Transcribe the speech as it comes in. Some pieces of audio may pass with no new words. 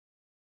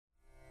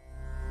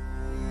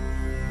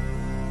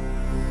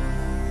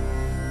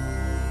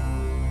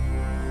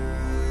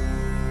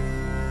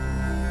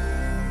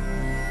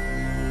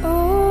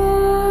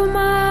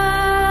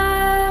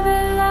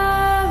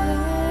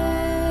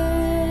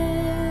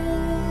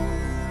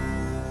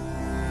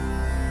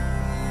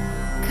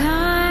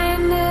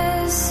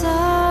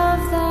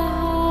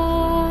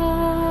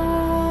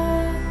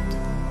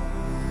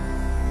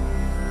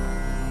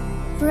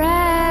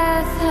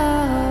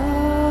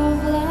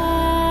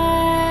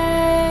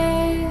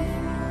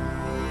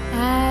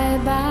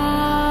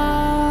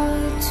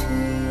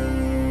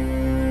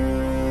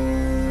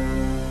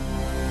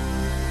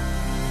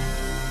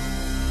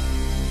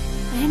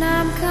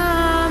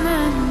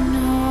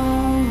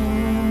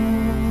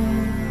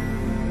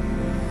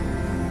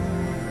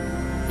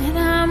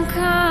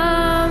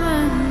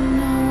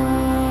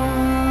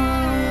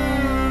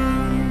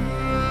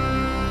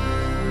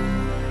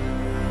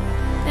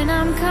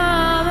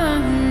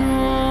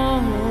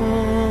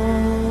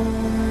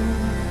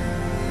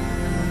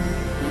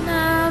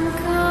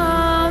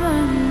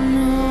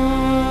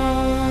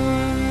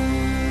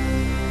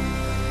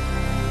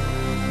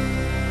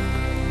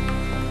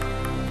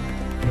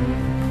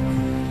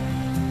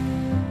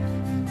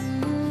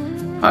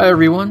Hi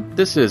everyone,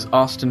 this is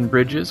Austin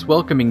Bridges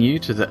welcoming you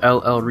to the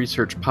LL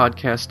Research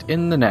Podcast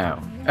in the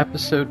Now,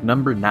 episode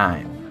number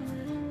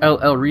 9.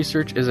 LL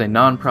Research is a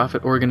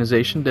non-profit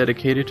organization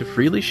dedicated to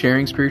freely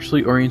sharing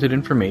spiritually oriented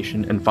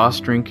information and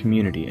fostering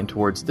community, and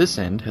towards this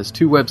end has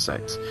two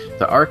websites,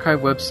 the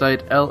archive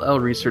website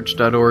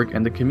llresearch.org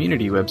and the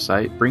community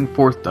website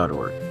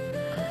bringforth.org.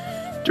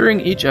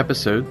 During each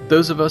episode,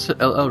 those of us at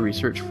LL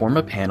Research form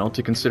a panel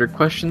to consider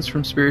questions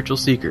from spiritual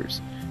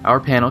seekers. Our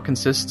panel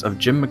consists of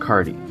Jim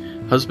McCarty,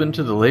 husband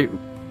to the late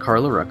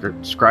Carla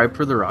Ruckert, scribe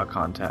for the Raw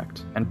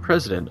Contact, and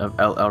president of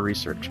LL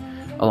Research,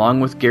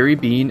 along with Gary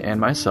Bean and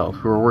myself,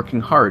 who are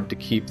working hard to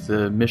keep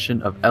the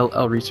mission of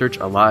LL Research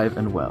alive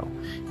and well,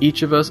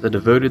 each of us a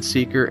devoted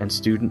seeker and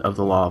student of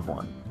the Law of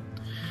One.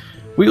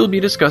 We will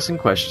be discussing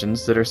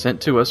questions that are sent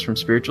to us from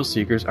spiritual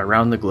seekers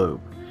around the globe.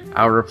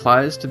 Our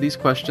replies to these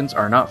questions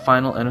are not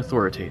final and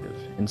authoritative.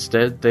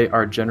 Instead, they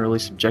are generally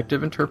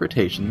subjective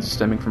interpretations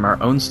stemming from our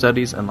own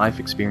studies and life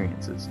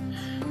experiences.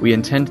 We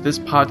intend this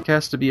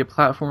podcast to be a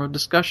platform of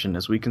discussion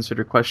as we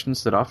consider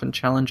questions that often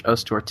challenge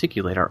us to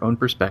articulate our own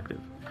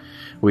perspective.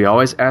 We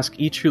always ask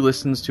each who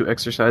listens to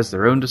exercise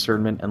their own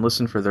discernment and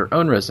listen for their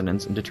own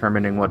resonance in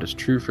determining what is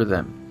true for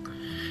them.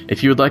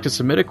 If you would like to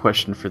submit a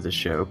question for this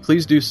show,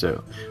 please do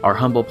so. Our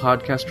humble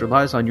podcast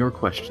relies on your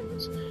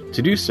questions.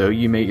 To do so,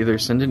 you may either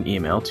send an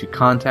email to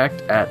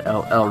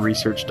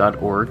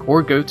contact@llresearch.org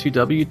or go to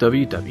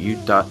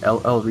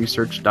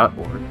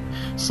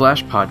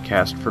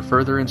www.llresearch.org/podcast for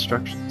further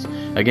instructions.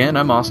 Again,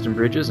 I'm Austin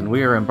Bridges, and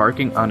we are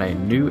embarking on a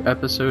new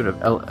episode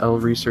of LL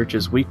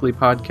Research's weekly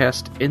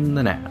podcast, In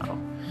the Now.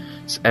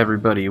 Is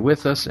everybody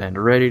with us and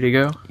ready to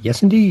go?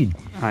 Yes, indeed.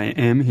 I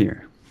am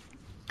here.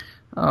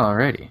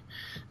 Alrighty.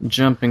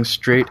 Jumping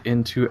straight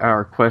into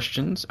our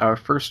questions. Our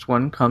first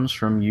one comes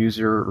from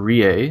user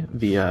Rie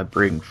via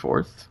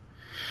Bringforth.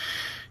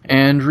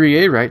 And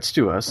Rie writes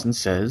to us and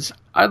says,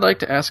 I'd like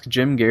to ask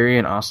Jim, Gary,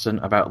 and Austin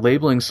about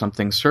labeling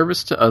something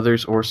service to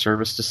others or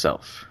service to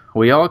self.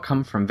 We all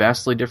come from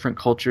vastly different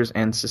cultures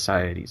and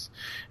societies,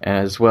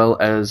 as well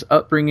as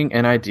upbringing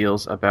and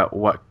ideals about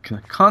what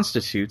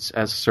constitutes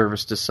as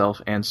service to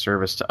self and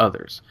service to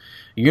others.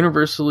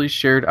 Universally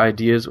shared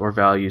ideas or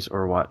values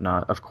or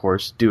whatnot, of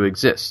course, do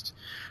exist.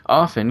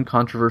 Often,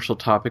 controversial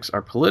topics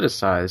are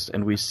politicized,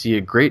 and we see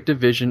a great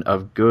division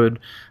of good,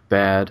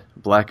 bad,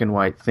 black and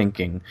white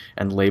thinking,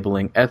 and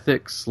labeling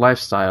ethics,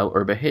 lifestyle,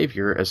 or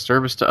behavior as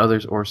service to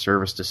others or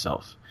service to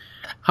self.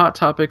 Hot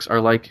topics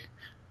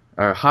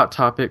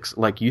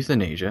like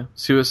euthanasia,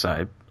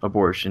 suicide,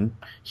 abortion,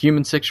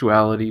 human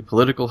sexuality,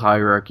 political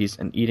hierarchies,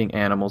 and eating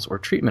animals or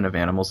treatment of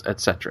animals,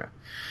 etc.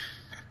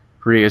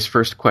 Ria's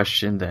first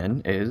question,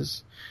 then,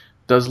 is,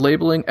 does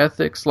labeling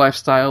ethics,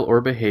 lifestyle,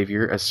 or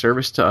behavior as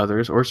service to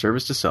others or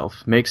service to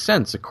self make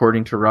sense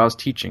according to Ra's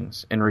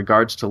teachings in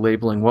regards to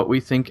labeling what we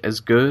think as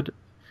good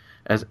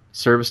as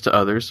service to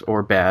others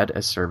or bad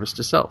as service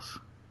to self?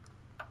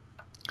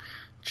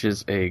 Which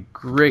is a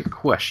great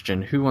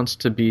question. Who wants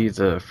to be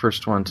the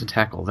first one to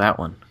tackle that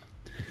one?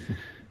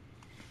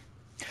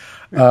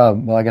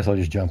 Well, I guess I'll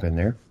just jump in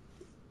there.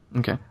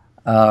 Okay.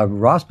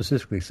 Ra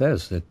specifically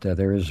says that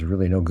there is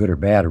really no good or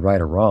bad or right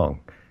or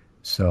wrong.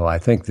 So I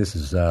think this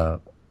is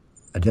a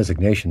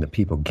designation that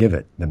people give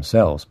it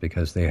themselves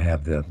because they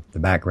have the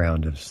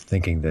background of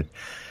thinking that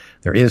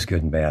there is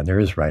good and bad, there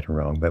is right and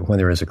wrong. But when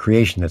there is a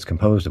creation that's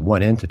composed of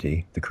one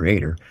entity, the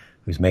Creator,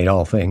 who's made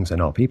all things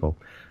and all people,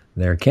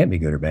 there can't be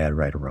good or bad,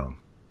 right or wrong.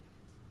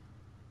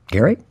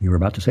 Gary, you were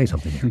about to say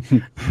something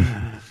here.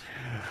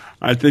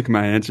 I think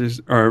my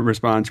answers, or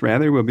response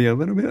rather, will be a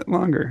little bit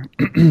longer.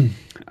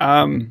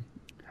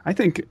 I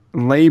think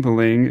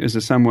labeling is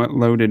a somewhat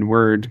loaded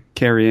word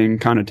carrying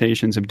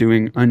connotations of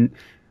doing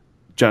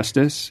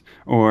injustice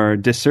or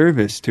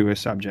disservice to a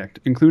subject,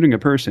 including a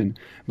person,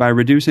 by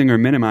reducing or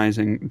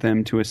minimizing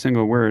them to a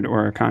single word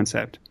or a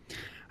concept.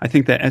 I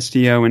think that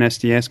STO and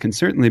STS can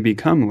certainly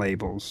become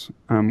labels.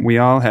 We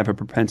all have a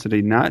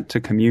propensity not to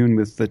commune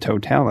with the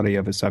totality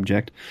of a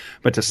subject,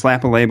 but to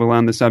slap a label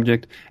on the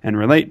subject and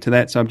relate to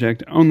that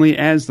subject only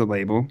as the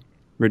label,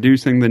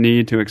 reducing the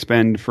need to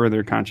expend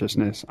further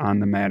consciousness on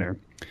the matter.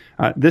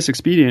 This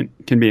expedient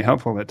can be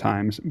helpful at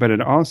times, but it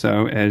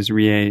also, as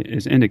Rie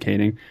is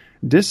indicating,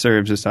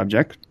 disserves a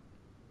subject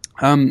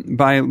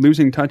by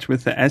losing touch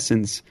with the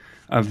essence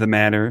of the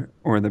matter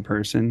or the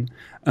person,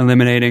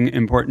 eliminating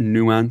important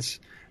nuance,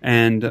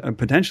 and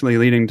potentially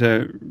leading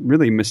to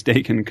really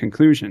mistaken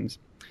conclusions.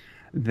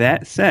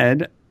 That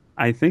said,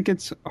 I think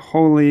it's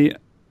wholly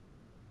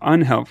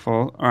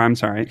helpful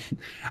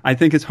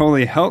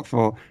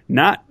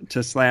not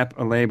to slap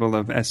a label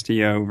of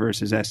STO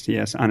versus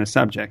STS on a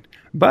subject,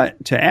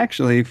 but to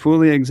actually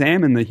fully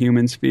examine the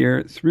human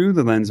sphere through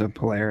the lens of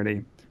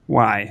polarity.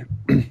 Why?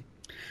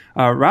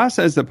 Ra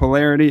says that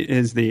polarity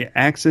is the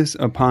axis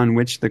upon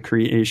which the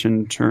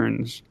creation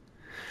turns.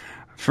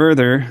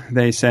 Further,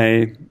 they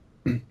say,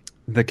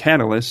 the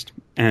catalyst,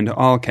 and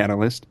all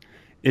catalyst,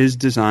 is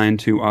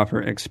designed to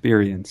offer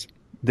experience.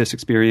 This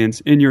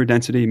experience in your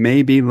density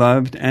may be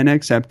loved and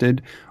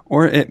accepted,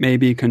 or it may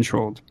be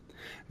controlled.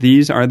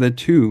 These are the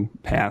two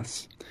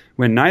paths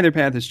When neither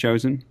path is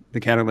chosen,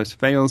 the catalyst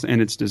fails in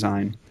its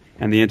design,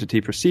 and the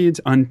entity proceeds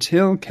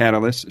until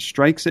catalyst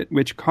strikes it,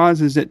 which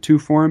causes it to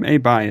form a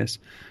bias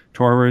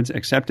towards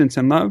acceptance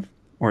and love,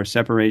 or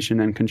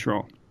separation and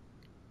control.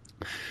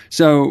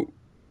 So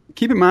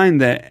keep in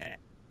mind that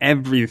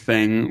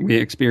everything we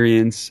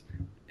experience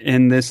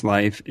in this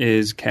life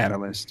is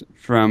catalyst,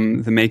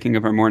 from the making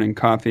of our morning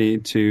coffee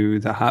to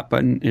the hot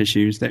button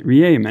issues that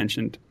Rie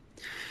mentioned.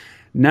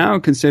 Now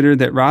consider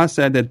that Ra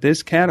said that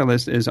this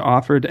catalyst is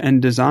offered and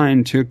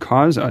designed to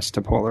cause us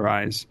to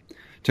polarize,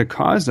 to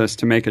cause us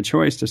to make a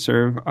choice to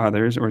serve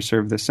others or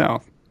serve the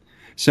self.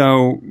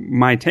 So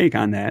my take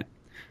on that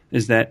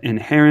is that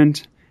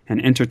inherent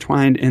and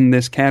intertwined in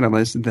this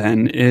catalyst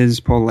then is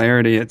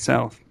polarity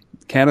itself.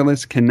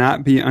 Catalyst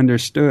cannot be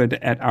understood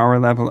at our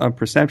level of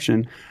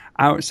perception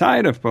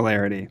outside of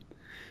polarity.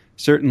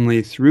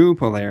 Certainly through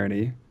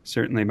polarity,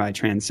 certainly by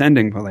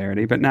transcending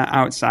polarity, but not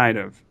outside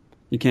of.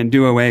 You can't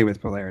do away with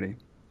polarity.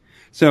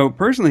 So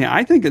personally,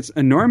 I think it's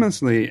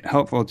enormously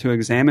helpful to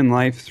examine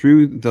life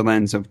through the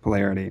lens of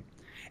polarity.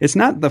 It's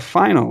not the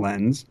final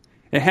lens.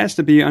 It has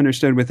to be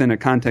understood within a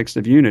context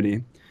of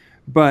unity,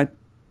 but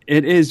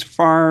it is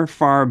far,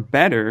 far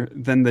better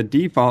than the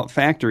default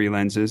factory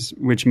lenses,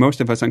 which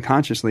most of us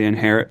unconsciously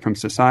inherit from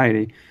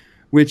society,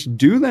 which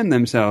do lend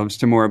themselves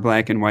to more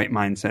black and white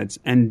mindsets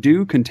and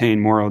do contain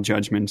moral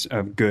judgments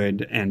of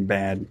good and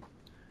bad.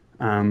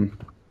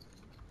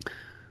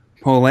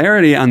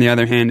 Polarity, on the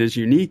other hand, is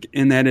unique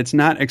in that it's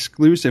not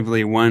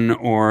exclusively one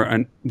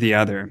or the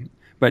other,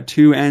 but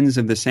two ends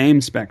of the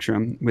same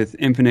spectrum with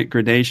infinite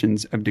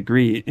gradations of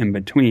degree in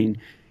between,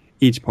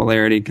 each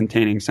polarity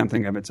containing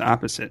something of its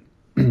opposite.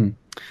 And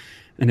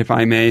if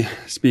I may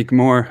speak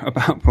more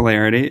about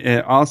polarity,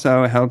 it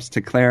also helps to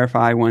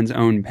clarify one's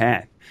own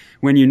path.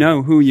 When you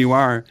know who you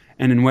are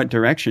and in what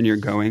direction you're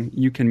going,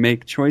 you can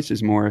make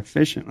choices more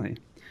efficiently.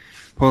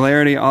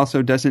 Polarity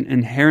also doesn't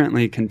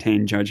inherently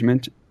contain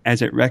judgment,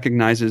 as it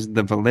recognizes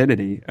the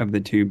validity of the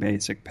two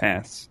basic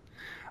paths.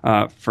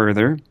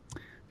 Further,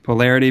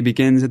 polarity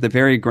begins at the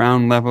very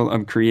ground level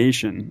of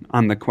creation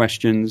on the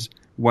questions,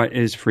 what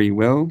is free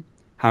will?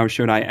 How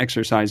should I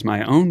exercise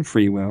my own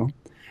free will?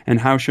 And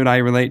how should I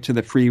relate to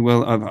the free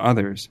will of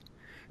others?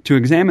 To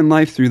examine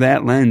life through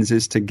that lens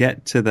is to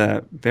get to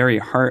the very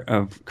heart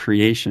of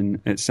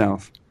creation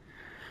itself.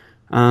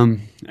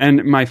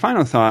 And my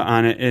final thought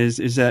on it is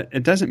that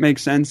it doesn't make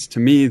sense to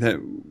me that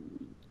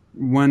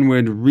one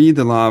would read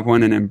the law of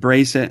one and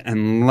embrace it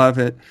and love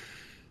it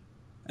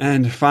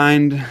and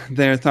find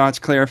their thoughts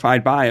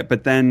clarified by it,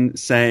 but then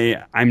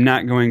say, I'm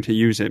not going to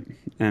use it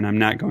and I'm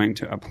not going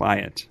to apply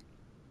it.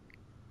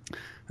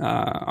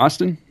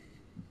 Austin?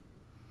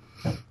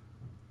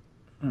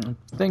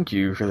 Thank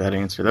you for that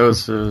answer. That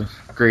was a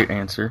great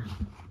answer.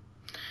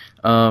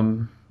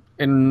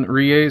 In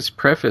Rie's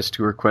preface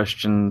to her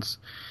questions,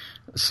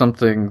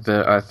 something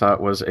that I thought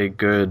was a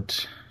good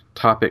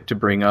topic to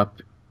bring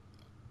up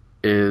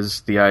is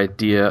the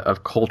idea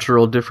of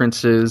cultural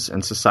differences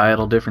and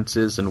societal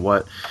differences and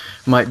what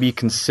might be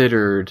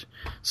considered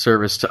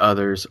service to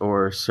others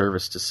or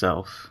service to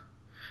self.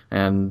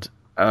 And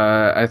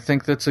I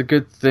think that's a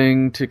good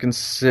thing to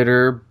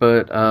consider,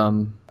 but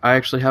I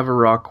actually have a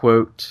Ra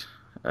quote,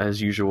 as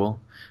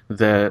usual,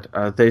 that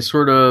they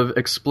sort of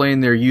explain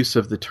their use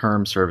of the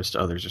term service to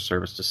others or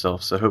service to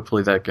self. So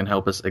hopefully that can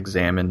help us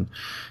examine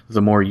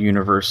the more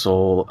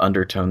universal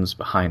undertones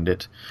behind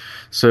it.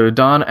 So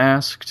Don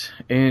asked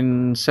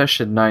in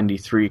session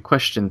 93,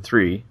 question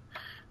 3,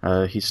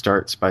 he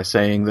starts by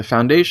saying, the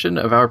foundation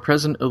of our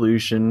present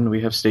illusion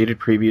we have stated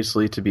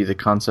previously to be the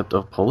concept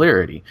of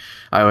polarity.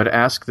 I would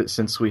ask that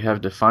since we have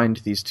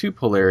defined these two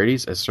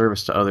polarities as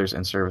service to others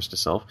and service to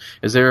self,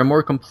 is there a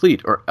more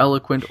complete or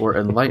eloquent or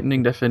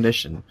enlightening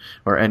definition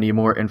or any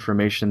more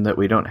information that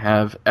we don't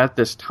have at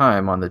this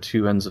time on the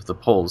two ends of the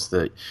poles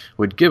that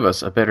would give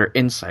us a better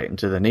insight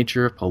into the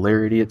nature of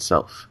polarity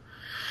itself?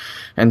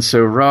 And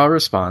so Ra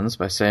responds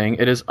by saying,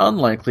 it is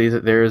unlikely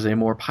that there is a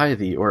more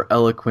pithy or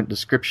eloquent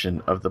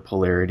description of the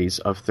polarities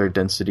of their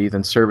density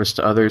than service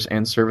to others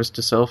and service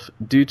to self,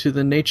 due to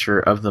the nature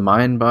of the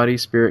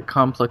mind-body-spirit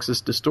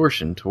complex's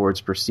distortion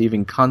towards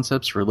perceiving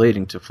concepts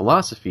relating to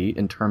philosophy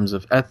in terms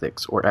of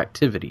ethics or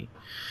activity.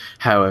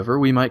 However,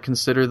 we might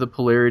consider the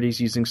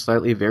polarities using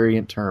slightly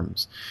variant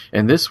terms.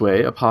 In this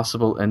way, a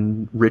possible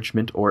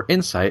enrichment or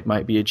insight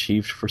might be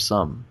achieved for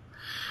some.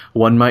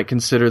 One might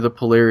consider the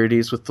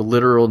polarities with the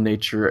literal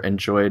nature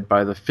enjoyed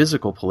by the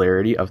physical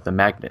polarity of the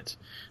magnet.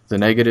 The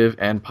negative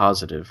and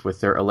positive,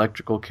 with their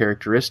electrical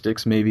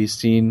characteristics, may be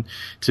seen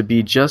to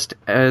be just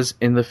as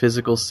in the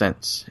physical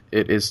sense.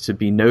 It is to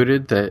be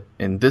noted that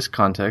in this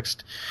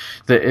context,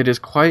 that it is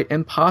quite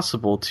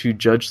impossible to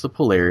judge the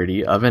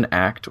polarity of an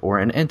act or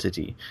an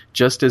entity,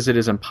 just as it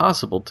is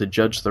impossible to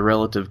judge the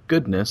relative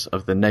goodness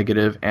of the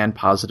negative and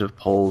positive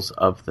poles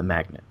of the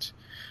magnet.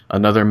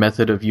 Another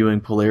method of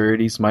viewing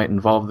polarities might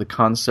involve the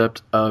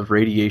concept of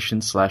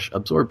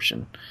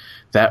radiation/absorption.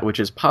 That which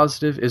is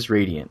positive is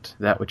radiant.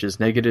 That which is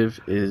negative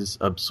is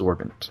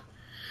absorbent.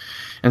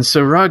 And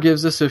so Ra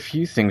gives us a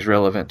few things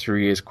relevant to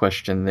Rie's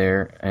question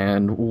there,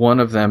 and one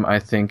of them, I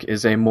think,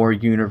 is a more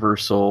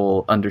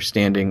universal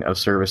understanding of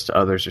service to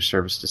others or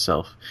service to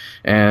self.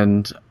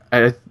 And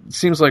it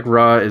seems like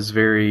Ra is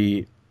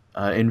very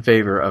in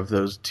favor of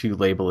those two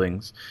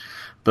labelings.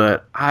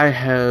 But I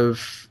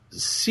have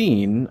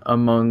seen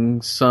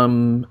among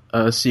some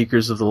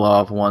seekers of the Law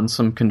of One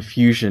some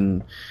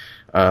confusion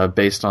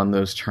based on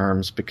those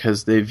terms,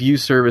 because they view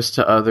service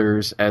to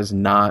others as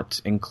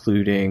not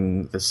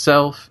including the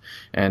self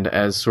and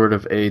as sort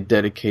of a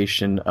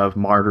dedication of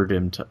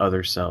martyrdom to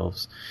other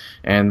selves.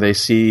 And they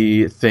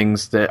see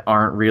things that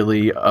aren't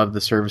really of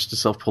the service to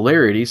self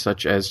polarity,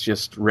 such as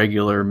just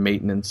regular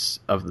maintenance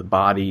of the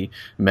body,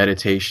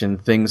 meditation,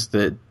 things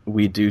that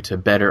we do to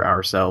better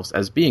ourselves,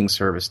 as being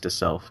service to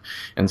self.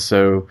 And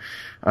so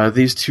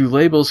these two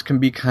labels can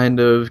be kind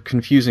of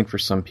confusing for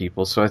some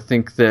people. So I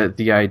think that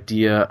the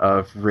idea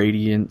of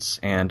radiance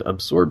and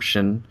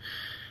absorption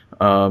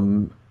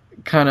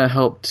kind of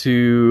help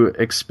to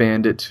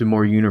expand it to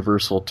more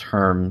universal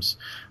terms.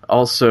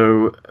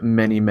 Also,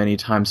 many, many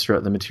times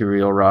throughout the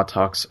material, Ra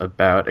talks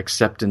about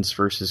acceptance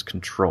versus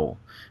control,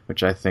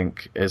 which I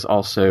think is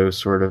also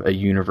sort of a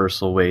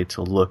universal way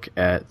to look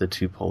at the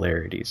two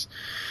polarities.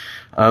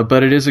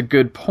 But it is a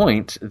good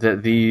point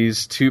that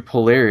these two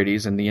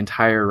polarities and the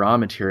entire Ra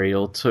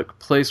material took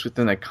place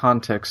within the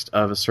context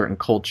of a certain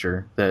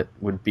culture that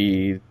would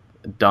be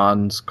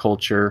Don's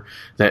culture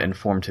that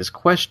informed his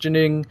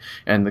questioning,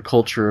 and the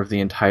culture of the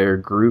entire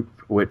group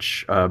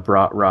which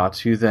brought Ra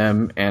to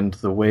them, and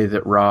the way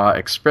that Ra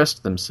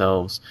expressed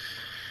themselves.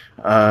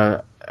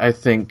 I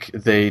think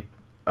they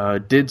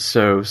did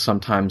so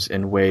sometimes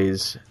in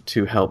ways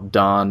to help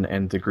Don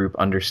and the group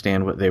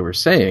understand what they were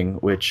saying,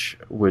 which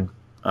would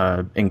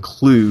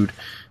include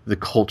the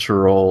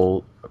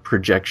cultural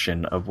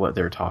projection of what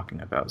they're talking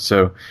about.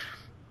 So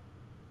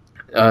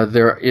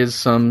there is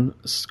some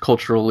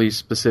culturally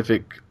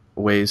specific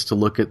ways to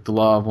look at the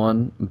Law of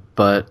One,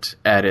 but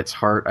at its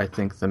heart, I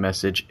think the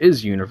message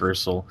is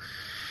universal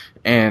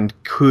and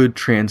could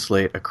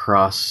translate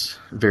across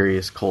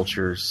various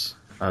cultures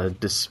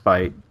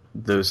despite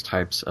those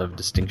types of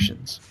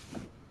distinctions.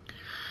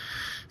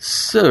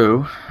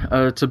 So,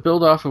 to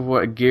build off of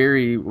what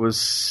Gary was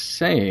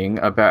saying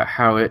about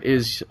how it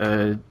is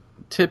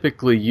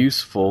typically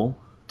useful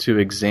to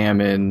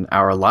examine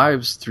our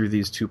lives through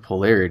these two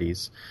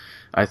polarities,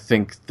 I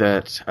think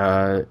that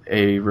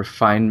a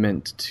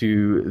refinement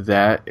to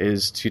that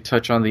is to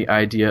touch on the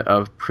idea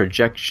of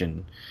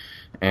projection.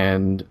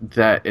 And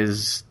that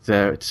is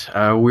that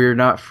we're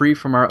not free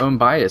from our own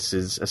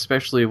biases,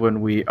 especially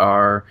when we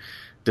are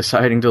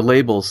deciding to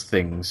label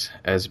things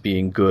as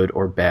being good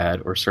or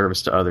bad, or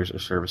service to others or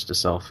service to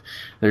self.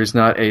 There's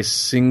not a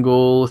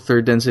single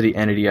third density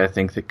entity, I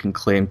think, that can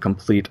claim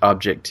complete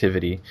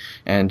objectivity.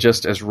 And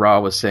just as Ra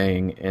was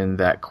saying in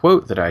that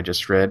quote that I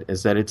just read,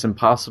 is that it's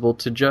impossible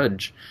to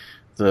judge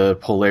the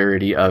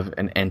polarity of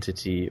an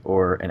entity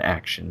or an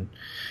action.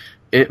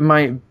 You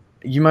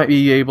might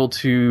be able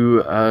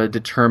to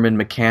determine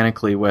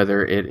mechanically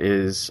whether it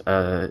is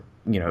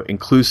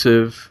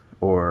inclusive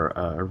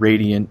or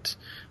radiant,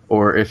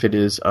 or if it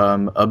is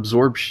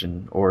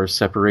absorption or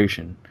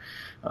separation.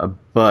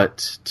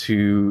 But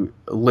to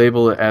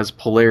label it as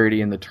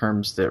polarity in the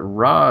terms that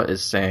Ra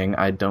is saying,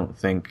 I don't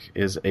think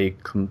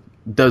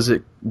does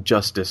it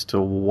justice to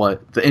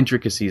what the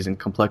intricacies and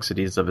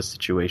complexities of a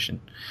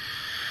situation.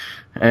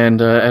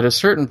 And at a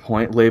certain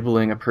point,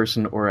 labeling a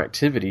person or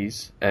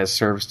activities as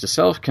service to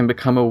self can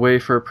become a way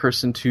for a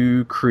person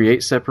to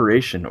create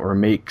separation or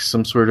make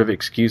some sort of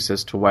excuse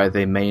as to why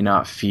they may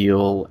not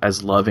feel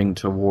as loving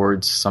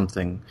towards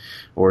something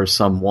or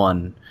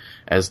someone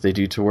as they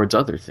do towards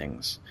other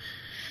things.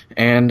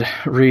 And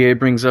Rie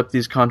brings up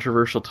these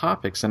controversial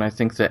topics, and I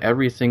think that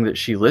everything that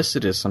she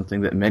listed is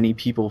something that many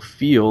people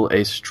feel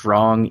a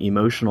strong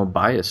emotional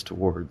bias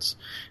towards.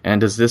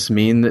 And does this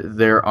mean that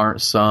there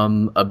aren't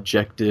some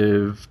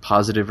objective,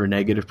 positive or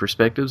negative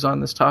perspectives on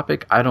this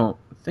topic? I don't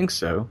think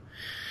so.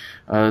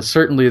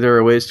 Certainly there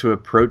are ways to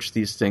approach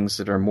these things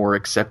that are more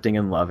accepting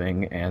and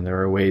loving, and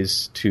there are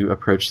ways to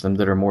approach them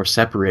that are more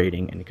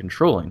separating and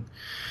controlling.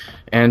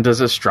 And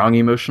does a strong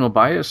emotional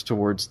bias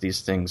towards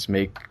these things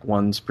make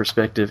one's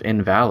perspective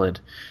invalid?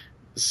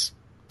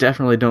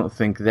 Definitely don't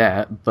think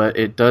that, but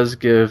it does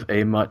give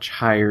a much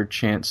higher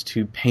chance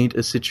to paint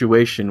a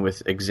situation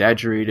with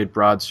exaggerated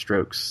broad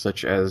strokes,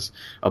 such as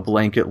a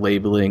blanket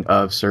labeling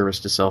of service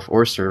to self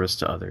or service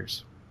to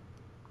others.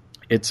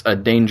 It's a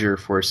danger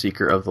for a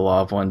seeker of the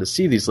Law of One to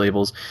see these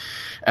labels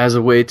as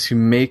a way to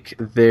make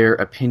their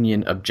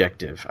opinion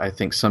objective. I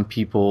think some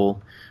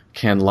people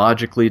can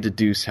logically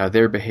deduce how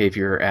their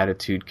behavior or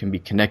attitude can be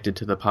connected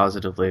to the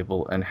positive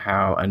label, and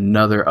how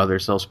another other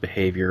self's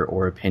behavior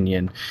or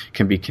opinion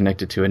can be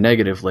connected to a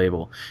negative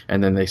label.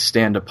 And then they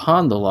stand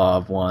upon the Law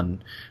of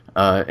One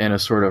in a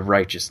sort of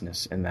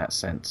righteousness in that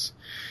sense.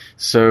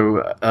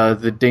 So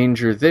the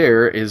danger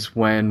there is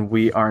when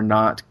we are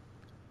not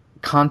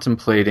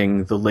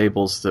contemplating the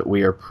labels that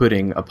we are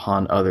putting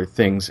upon other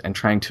things and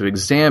trying to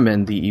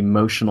examine the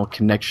emotional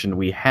connection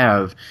we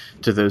have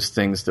to those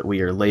things that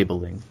we are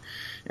labeling.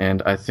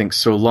 And I think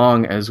so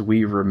long as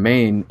we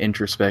remain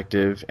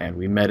introspective and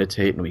we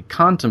meditate and we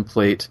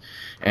contemplate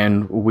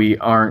and we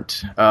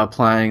aren't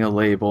applying a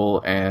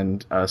label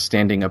and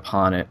standing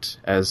upon it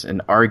as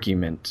an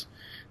argument,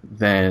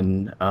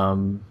 then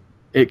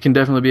it can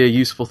definitely be a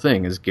useful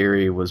thing, as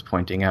Gary was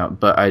pointing out.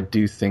 But I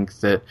do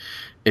think that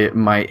it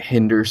might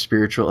hinder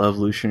spiritual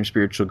evolution or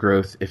spiritual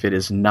growth if it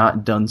is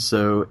not done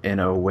so in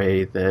a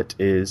way that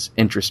is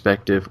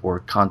introspective or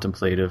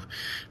contemplative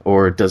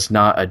or does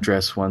not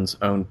address one's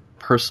own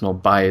personal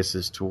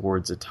biases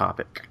towards a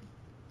topic.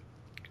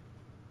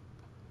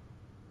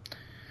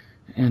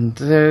 And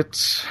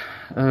that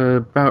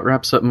about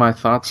wraps up my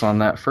thoughts on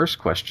that first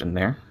question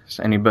there. Does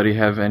anybody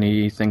have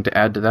anything to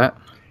add to that?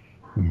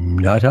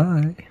 Not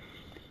I.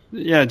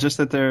 Yeah, just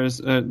that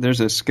there's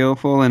a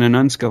skillful and an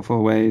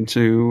unskillful way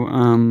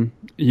to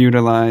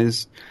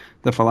utilize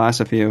the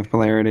philosophy of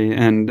polarity,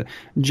 and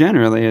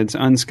generally it's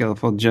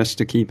unskillful just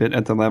to keep it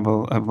at the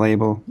level of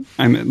label.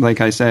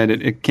 Like I said,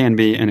 it can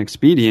be an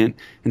expedient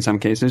in some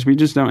cases. We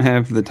just don't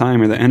have the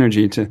time or the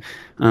energy to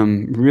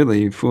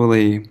really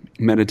fully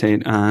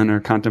meditate on or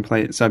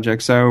contemplate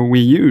subjects, so we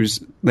use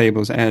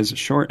labels as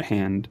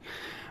shorthand.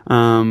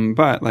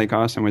 But like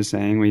Austin was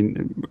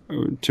saying,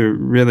 to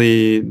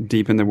really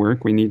deepen the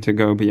work, we need to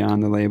go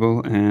beyond the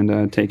label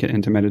and take it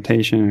into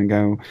meditation and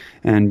go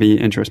and be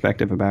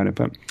introspective about it.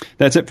 But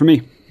that's it for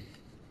me.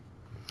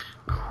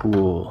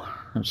 Cool.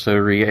 So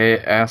Rie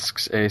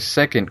asks a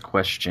second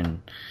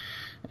question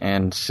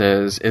and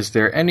says, is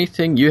there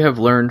anything you have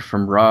learned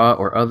from Ra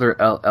or other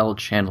LL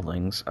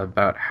channelings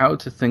about how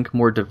to think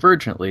more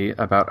divergently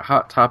about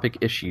hot topic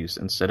issues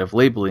instead of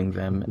labeling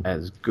them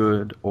as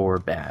good or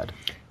bad?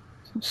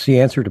 See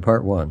answer to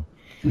part one.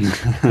 Yeah,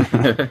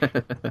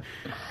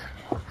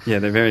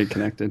 they're very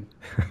connected.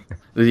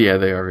 Yeah,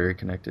 they are very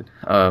connected.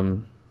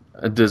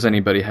 Does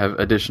anybody have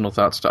additional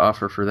thoughts to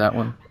offer for that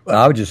one? Well,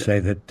 I would just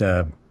say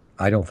that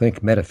I don't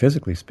think,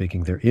 metaphysically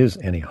speaking, there is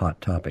any hot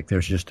topic.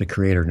 There's just the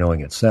creator knowing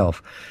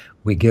itself.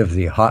 We give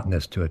the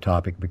hotness to a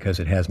topic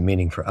because it has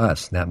meaning for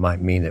us. That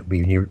might mean that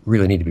we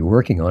really need to be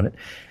working on it.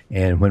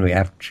 And when we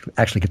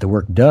actually get the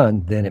work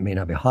done, then it may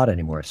not be hot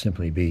anymore. It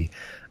simply be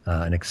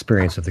an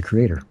experience of the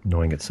creator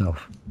knowing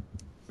itself.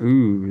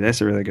 Ooh,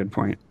 that's a really good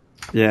point.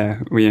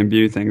 Yeah, we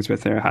imbue things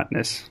with their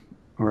hotness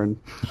or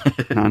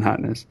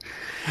non-hotness.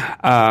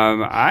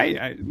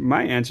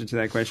 My answer to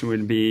that question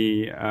would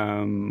be,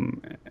 have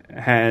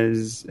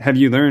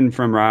you learned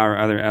from Ra or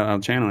other LL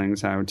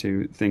channelings how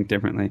to think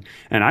differently?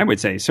 And I would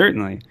say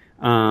certainly.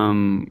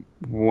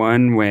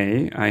 One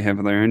way I have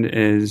learned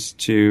is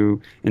to,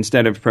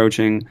 instead of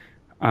approaching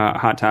a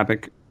hot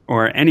topic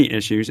or any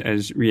issues,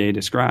 as Rie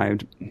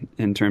described,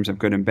 in terms of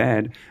good and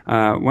bad,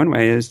 one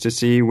way is to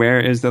see where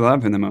is the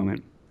love in the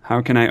moment.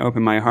 How can I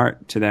open my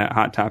heart to that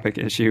hot topic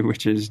issue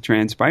which is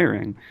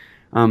transpiring?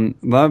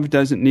 Love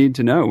doesn't need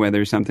to know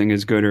whether something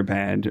is good or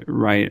bad,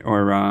 right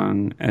or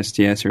wrong,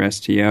 STS or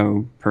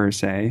STO per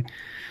se.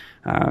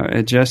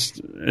 It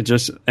just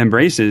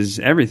embraces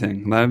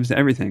everything, loves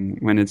everything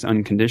when it's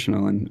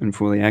unconditional and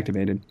fully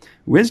activated.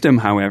 Wisdom,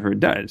 however,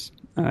 does.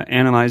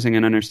 Analyzing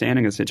and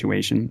understanding a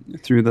situation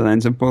through the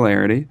lens of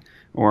polarity,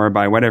 or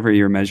by whatever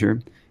your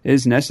measure,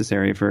 is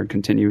necessary for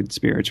continued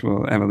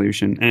spiritual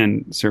evolution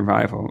and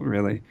survival,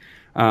 really.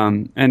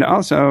 And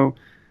also,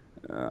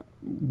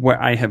 what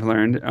I have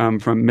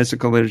learned from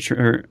mystical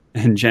literature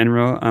in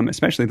general,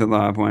 especially the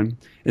Law of One,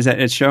 is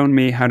that it's shown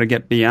me how to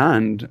get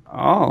beyond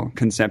all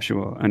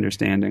conceptual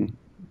understanding,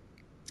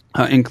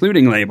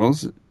 including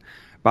labels,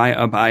 by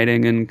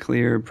abiding in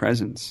clear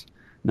presence.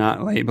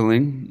 Not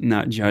labeling,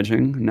 not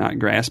judging, not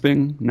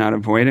grasping, not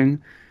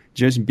avoiding,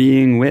 just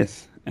being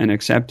with and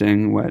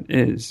accepting what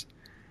is.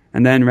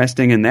 And then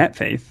resting in that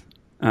faith,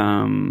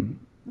 one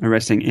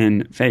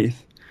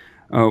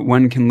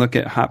can look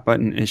at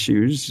hot-button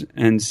issues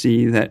and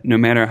see that no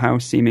matter how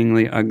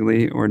seemingly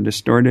ugly or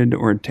distorted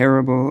or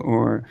terrible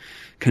or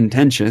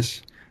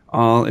contentious,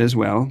 all is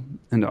well,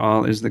 and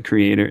all is the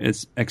Creator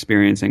is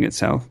experiencing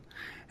itself,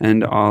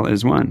 and all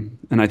is one.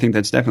 And I think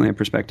that's definitely a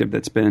perspective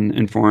that's been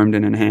informed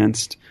and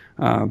enhanced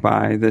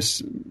by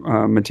this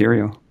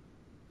material.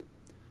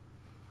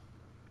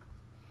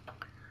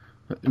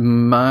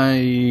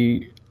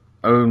 My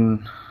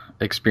own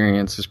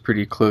experience is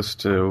pretty close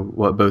to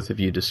what both of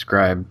you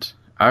described.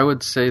 I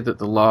would say that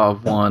the Law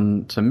of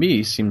One, to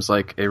me, seems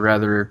like a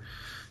rather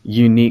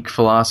unique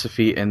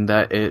philosophy in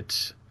that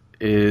it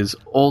is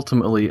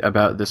ultimately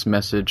about this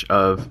message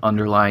of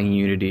underlying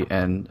unity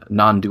and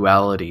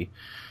non-duality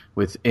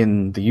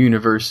within the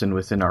universe and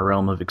within our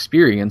realm of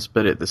experience,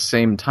 but at the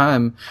same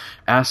time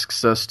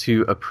asks us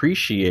to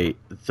appreciate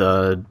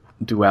the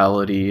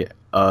duality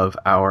of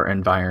our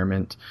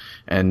environment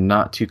and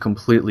not to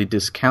completely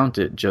discount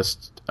it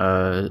just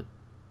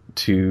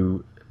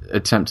to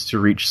attempt to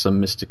reach some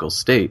mystical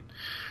state.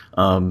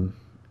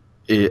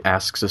 it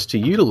asks us to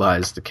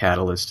utilize the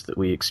catalyst that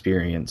we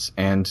experience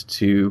and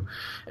to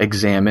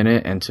examine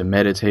it and to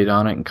meditate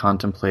on it and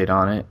contemplate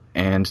on it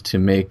and to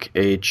make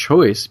a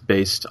choice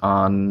based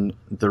on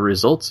the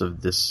results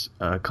of this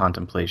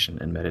contemplation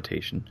and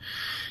meditation.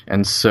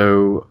 And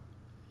so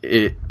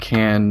it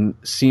can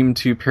seem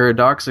to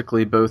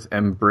paradoxically both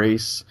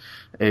embrace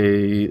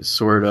a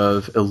sort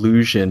of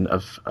illusion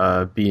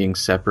of being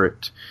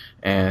separate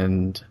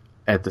and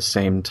at the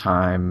same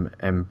time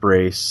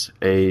embrace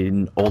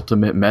an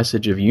ultimate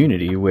message of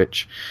unity,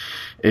 which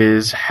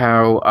is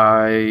how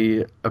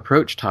I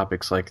approach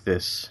topics like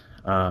this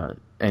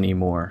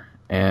anymore.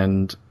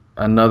 And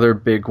another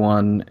big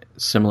one,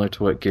 similar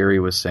to what Gary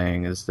was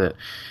saying, is that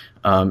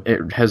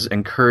it has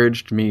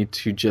encouraged me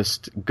to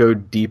just go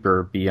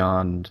deeper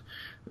beyond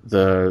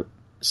the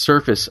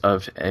surface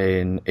of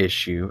an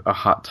issue, a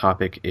hot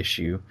topic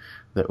issue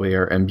that we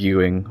are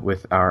imbuing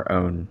with our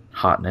own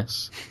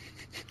hotness.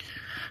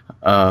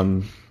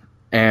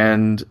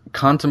 And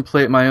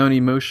contemplate my own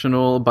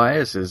emotional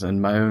biases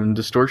and my own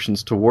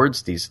distortions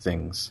towards these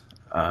things.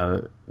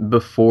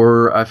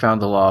 Before I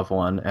found the Law of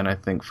One, and I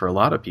think for a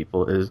lot of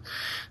people, is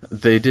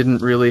they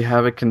didn't really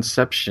have a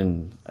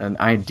conception, an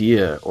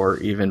idea, or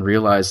even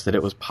realize that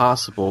it was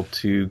possible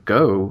to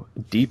go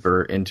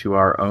deeper into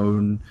our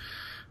own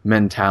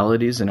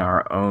mentalities and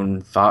our own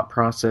thought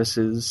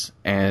processes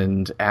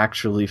and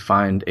actually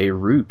find a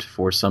root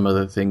for some of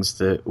the things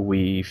that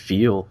we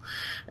feel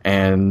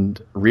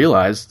and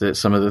realize that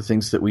some of the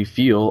things that we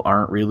feel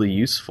aren't really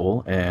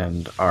useful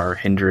and are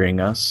hindering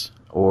us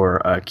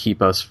or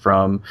keep us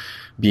from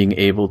being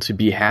able to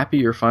be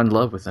happy or find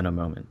love within a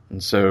moment.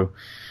 And so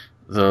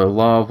the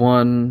Law of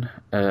One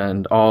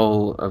and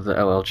all of the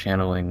LL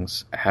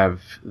channelings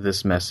have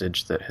this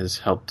message that has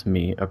helped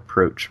me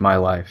approach my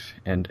life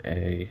in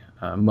a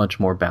much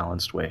more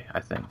balanced way,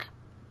 I think.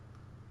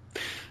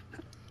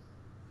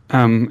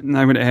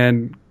 I would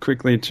add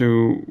quickly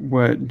to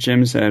what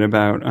Jim said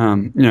about,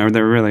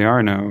 there really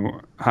are no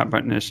hot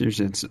button issues.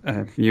 It's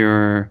if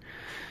you're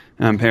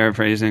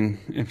paraphrasing,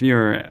 if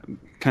you're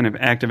kind of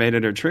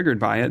activated or triggered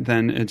by it,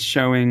 then it's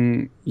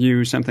showing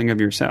you something of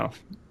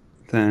yourself.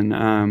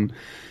 Then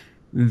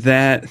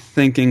that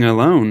thinking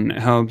alone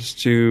helps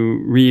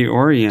to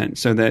reorient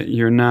so that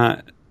you're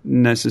not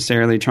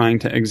necessarily trying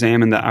to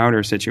examine the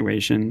outer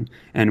situation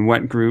and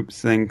what group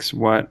thinks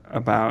what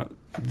about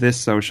this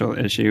social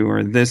issue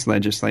or this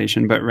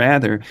legislation, but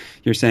rather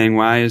you're saying,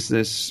 why is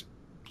this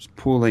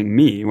pulling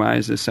me? Why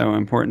is this so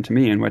important to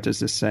me? And what does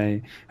this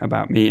say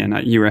about me?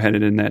 And you were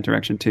headed in that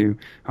direction too,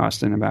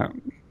 Austin, about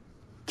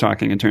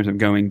talking in terms of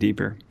going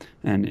deeper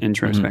and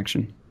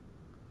introspection.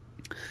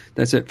 Mm-hmm.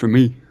 That's it for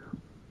me.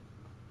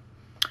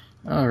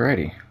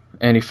 Alrighty.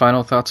 Any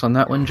final thoughts on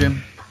that one,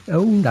 Jim?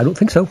 Oh, I don't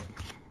think so.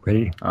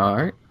 Ready? All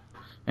right.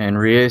 And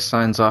Rie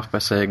signs off by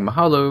saying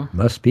mahalo.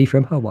 Must be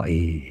from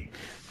Hawaii.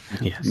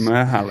 Yes.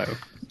 Mahalo.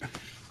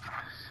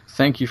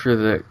 Thank you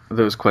for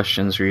those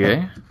questions,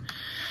 Rie.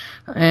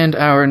 And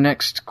our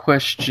next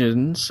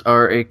questions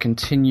are a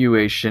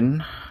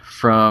continuation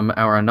from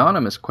our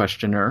anonymous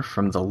questioner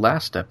from the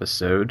last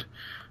episode,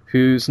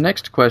 whose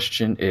next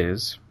question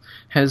is,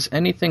 has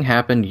anything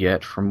happened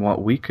yet from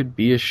what we could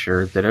be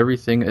assured that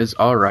everything is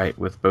all right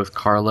with both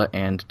Carla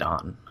and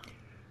Don?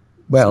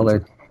 Well,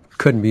 there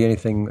couldn't be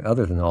anything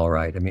other than all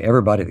right. I mean,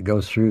 everybody that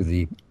goes through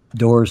the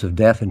doors of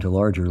death into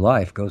larger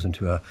life goes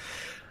into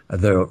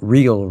the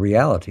real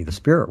reality, the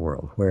spirit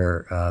world,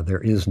 where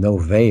there is no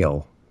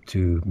veil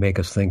to make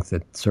us think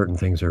that certain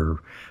things are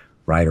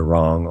right or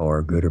wrong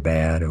or good or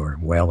bad or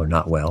well or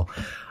not well.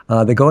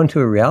 They go into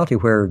a reality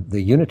where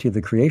the unity of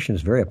the creation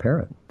is very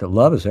apparent, that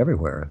love is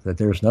everywhere, that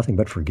there's nothing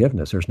but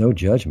forgiveness, there's no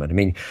judgment. I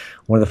mean,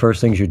 one of the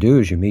first things you do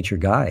is you meet your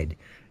guide,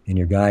 and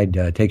your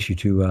guide takes you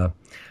to a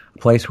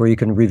place where you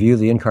can review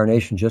the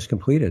incarnation just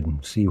completed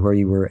and see where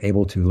you were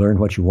able to learn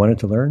what you wanted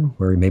to learn,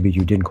 where maybe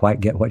you didn't quite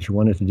get what you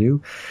wanted to do.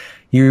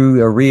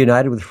 You are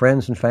reunited with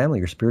friends and family,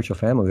 your spiritual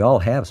family. We all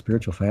have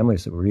spiritual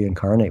families that we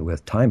reincarnate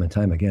with time and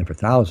time again for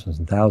thousands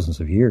and thousands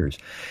of years.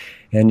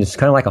 And it's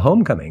kind of like a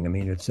homecoming. I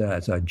mean, it's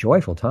a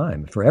joyful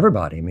time for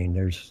everybody. I mean,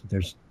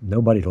 there's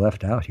nobody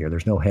left out here.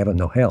 There's no heaven,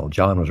 no hell.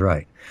 John was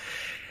right.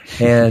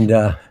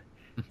 And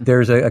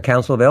there's a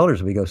council of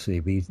elders we go see.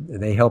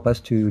 They help us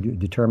to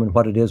determine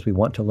what it is we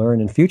want to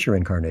learn in future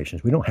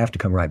incarnations. We don't have to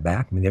come right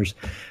back. I mean, there's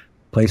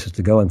places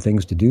to go and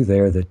things to do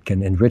there that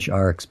can enrich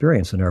our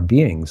experience and our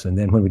beings. And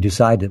then when we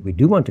decide that we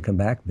do want to come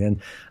back,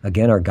 then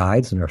again, our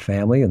guides and our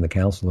family and the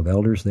council of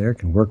elders there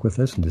can work with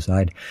us and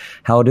decide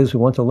how it is we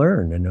want to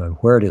learn and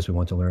where it is we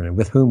want to learn and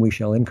with whom we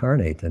shall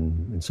incarnate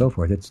and so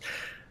forth. It's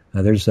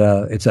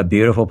a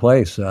beautiful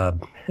place.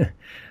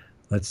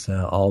 Let's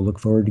all look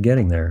forward to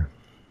getting there.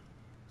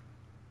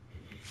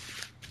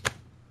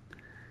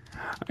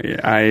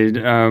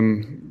 I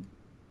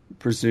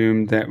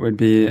presume that would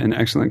be an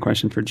excellent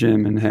question for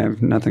Jim and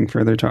have nothing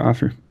further to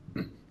offer.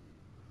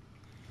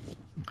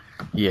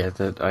 Yeah,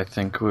 that I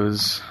think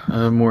was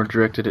more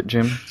directed at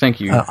Jim. Thank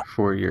you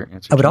for your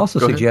answer. I would Jim. also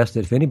Go suggest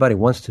that if anybody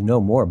wants to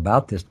know more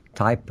about this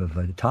type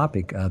of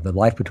topic, the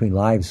Life Between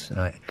Lives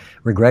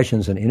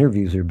regressions and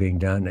interviews are being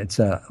done. It's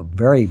a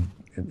very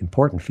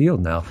important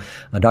field now.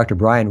 Dr.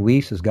 Brian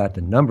Weiss has got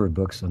a number of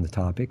books on the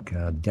topic,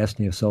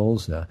 Destiny of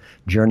Souls,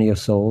 Journey of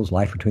Souls,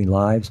 Life Between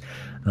Lives.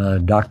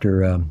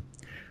 Dr.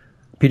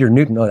 Peter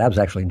Newton, that was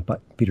actually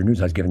Peter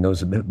Newton I was giving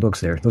those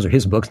books there. Those are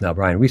his books now.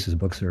 Brian Weiss's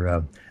books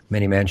are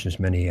Many Mansions,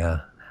 Many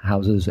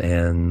Houses,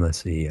 and let's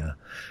see,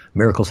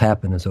 Miracles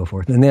Happen, and so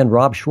forth. And then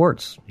Rob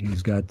Schwartz,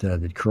 he's got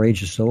The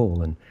Courageous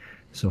Soul and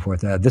so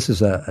forth. This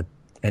is an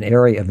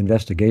area of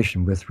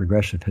investigation with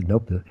regressive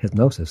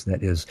hypnosis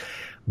that is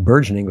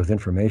burgeoning with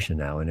information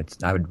now, and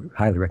I would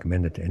highly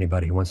recommend it to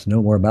anybody who wants to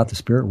know more about the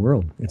spirit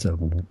world. It's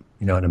an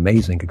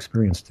amazing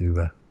experience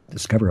to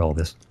discover all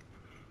this.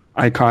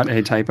 I caught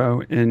a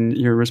typo in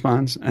your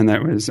response, and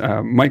that was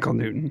Michael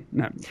Newton,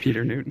 not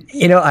Peter Newton.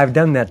 I've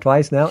done that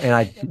twice now,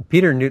 and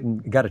Peter Newton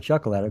got a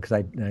chuckle at it because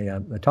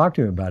I talked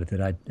to him about it,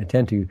 that I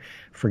tend to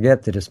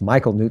forget that it's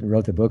Michael Newton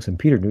wrote the books and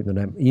Peter Newton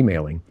that I'm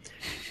emailing.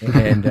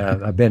 And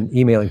I've been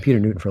emailing Peter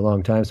Newton for a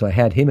long time, so I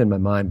had him in my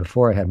mind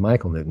before I had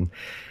Michael Newton.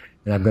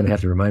 And I'm going to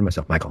have to remind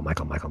myself, Michael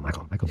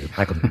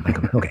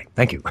Newton. Okay,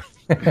 thank you.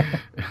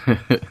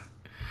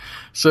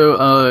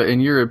 So, in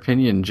your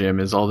opinion, Jim,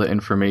 is all the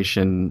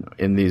information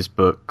in these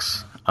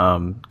books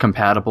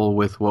compatible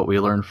with what we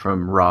learned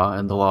from Ra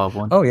and the Law of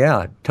One? Oh,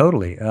 yeah,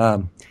 totally.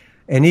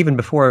 And even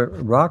before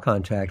Ra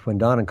contact, when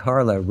Don and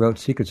Carla wrote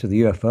Secrets of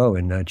the UFO,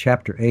 in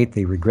Chapter 8,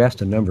 they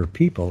regressed a number of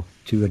people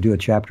to do a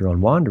chapter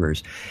on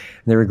wanderers.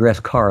 And they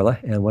regressed Carla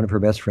and one of her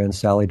best friends,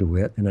 Sally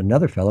DeWitt, and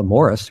another fellow,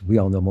 Morris. We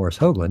all know Morris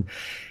Hoagland.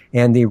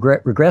 And they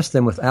regressed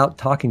them without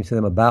talking to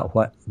them about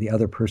what the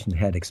other person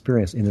had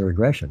experienced in the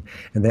regression.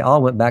 And they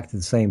all went back to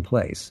the same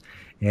place.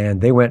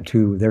 And they went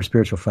to their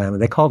spiritual family.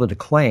 They called it a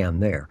clan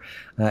there.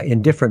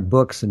 In different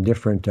books and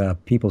different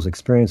people's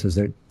experiences,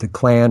 the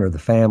clan or the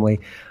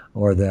family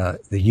or the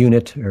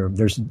unit, or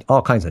there's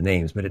all kinds of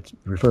names, but it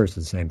refers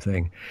to the same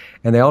thing.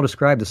 And they all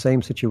described the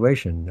same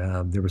situation.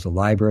 There was a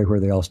library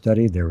where they all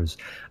studied. There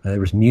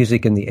was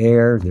music in the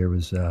air. There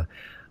was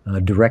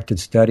directed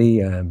study.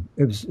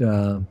 It was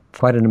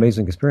quite an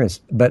amazing experience.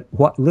 But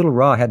what Little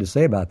Ra had to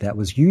say about that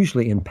was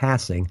usually in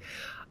passing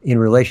in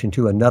relation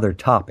to another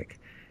topic.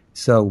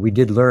 So we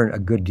did learn a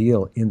good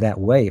deal in that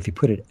way. If you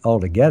put it all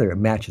together, it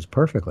matches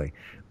perfectly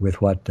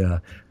with what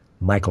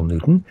Michael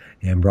Newton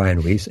and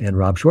Brian Weiss and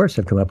Rob Schwartz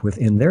have come up with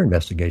in their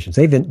investigations.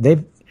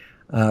 They've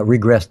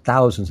regressed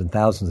thousands and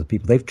thousands of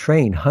people. They've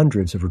trained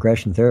hundreds of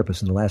regression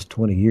therapists in the last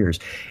 20 years,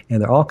 and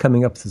they're all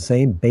coming up with the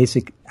same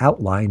basic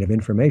outline of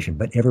information,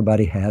 but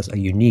everybody has a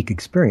unique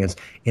experience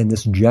in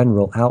this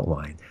general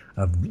outline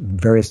of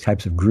various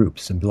types of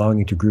groups and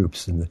belonging to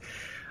groups and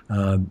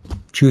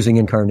choosing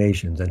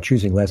incarnations and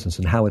choosing lessons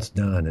and how it's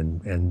done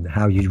and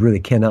how you really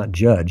cannot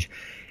judge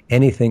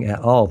anything at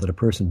all that a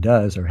person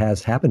does or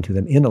has happened to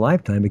them in a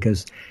lifetime,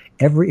 because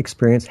every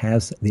experience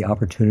has the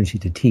opportunity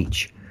to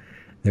teach.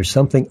 There's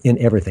something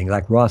in everything.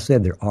 Like Ross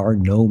said, there are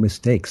no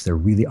mistakes. There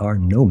really are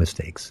no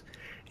mistakes.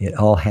 It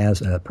all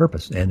has a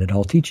purpose, and it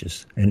all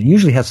teaches. And it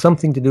usually has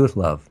something to do with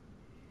love.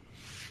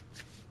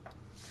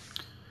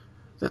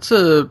 That's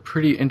a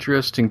pretty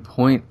interesting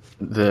point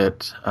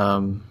that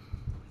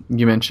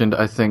you mentioned.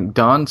 I think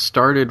Don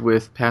started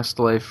with past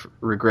life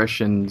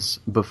regressions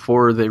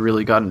before they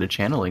really got into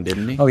channeling,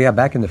 didn't he? Oh, yeah,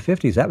 back in the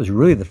 50s. That was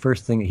really the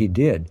first thing that he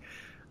did.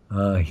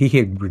 He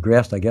had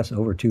regressed, I guess,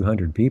 over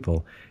 200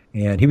 people.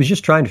 And he was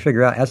just trying to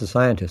figure out, as a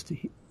scientist,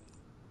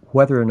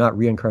 whether or not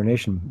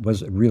reincarnation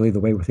was really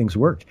the way things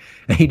worked.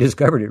 And he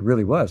discovered it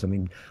really was. I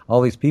mean,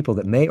 all these people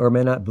that may or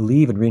may not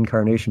believe in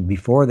reincarnation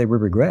before they were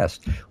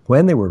regressed,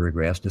 when they were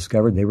regressed,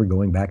 discovered they were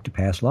going back to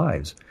past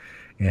lives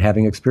and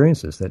having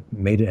experiences that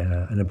made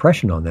an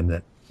impression on them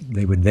that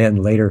they would then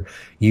later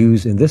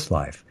use in this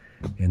life,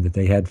 and that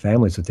they had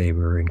families that they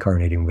were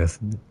incarnating with.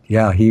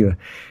 Yeah,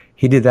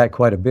 he did that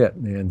quite a bit,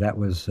 and that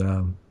was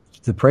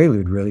the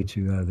prelude, really,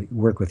 to the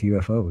work with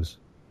UFOs.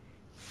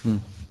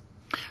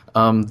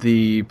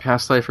 The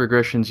past life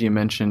regressions you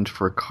mentioned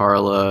for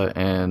Carla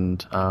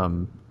and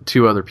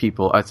two other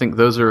people, I think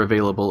those are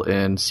available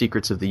in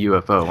Secrets of the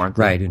UFO, aren't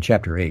they? Right, in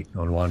Chapter 8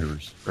 on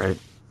Wanderers. Right.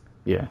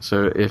 Yeah,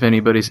 so if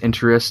anybody's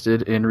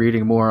interested in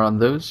reading more on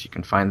those, you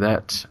can find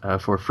that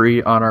for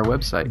free on our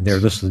website. They're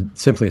listed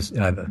simply as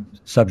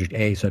Subject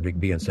A, Subject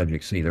B, and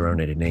Subject C. There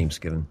aren't any names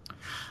given.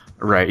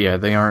 Right, yeah,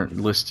 they aren't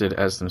listed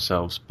as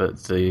themselves,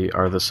 but they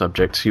are the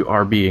subjects who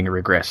are being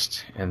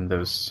regressed in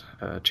those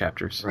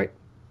chapters. Right.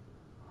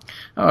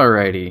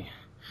 Alrighty.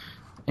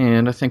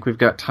 And I think we've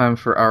got time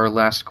for our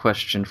last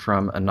question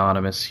from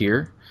Anonymous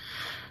here.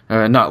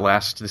 Not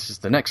last, this is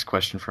the next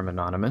question from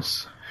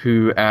Anonymous,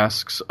 who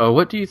asks,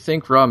 what do you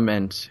think Ra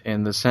meant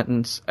in the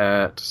sentence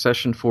at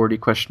Session 40,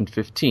 Question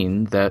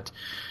 15, that,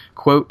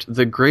 quote,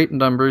 the great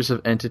numbers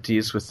of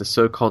entities with the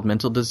so-called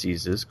mental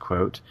diseases,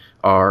 quote,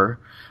 are,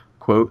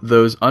 quote,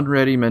 those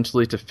unready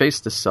mentally to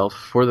face the self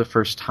for the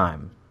first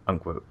time,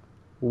 unquote.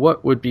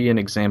 What would be an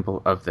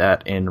example of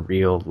that in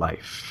real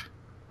life?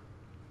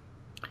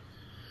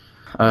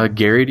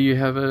 Gary, do you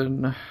have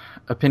an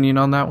opinion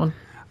on that one?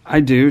 I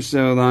do,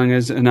 so long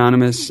as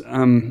Anonymous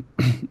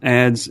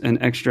adds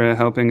an extra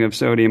helping of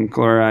sodium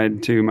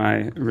chloride to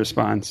my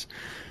response,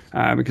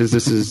 because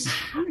this is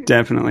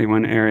definitely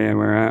one area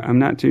where I'm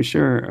not too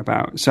sure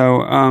about. So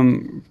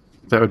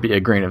that would be a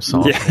grain of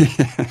salt.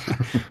 Yeah.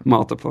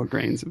 Multiple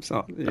grains of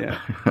salt, yeah.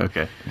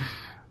 Okay.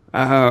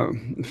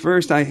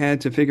 First, I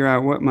had to figure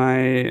out what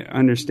my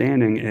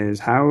understanding is.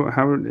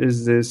 How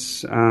is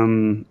this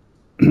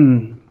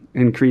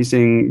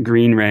increasing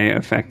green ray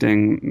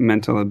affecting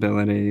mental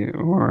ability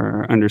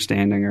or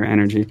understanding or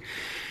energy?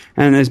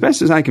 And as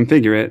best as I can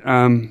figure it,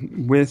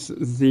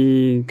 with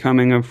the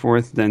coming of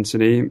fourth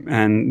density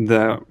and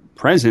the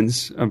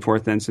presence of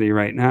fourth density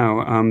right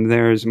now,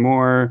 there's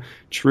more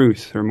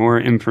truth or more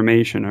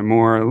information or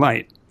more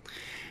light.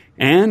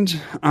 And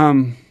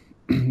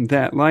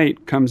that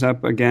light comes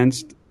up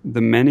against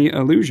the many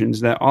illusions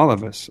that all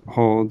of us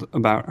hold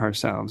about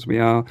ourselves. We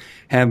all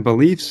have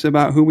beliefs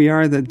about who we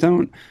are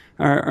that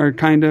are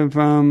kind of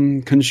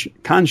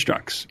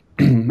constructs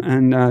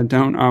and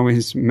don't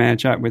always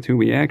match up with who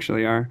we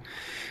actually are.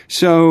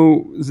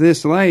 So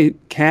this light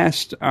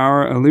casts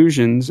our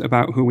illusions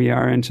about who we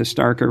are into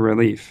starker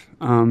relief.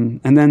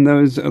 And then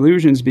those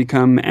illusions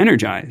become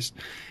energized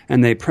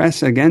and they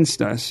press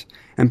against us,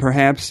 and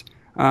perhaps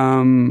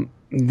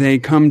they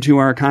come to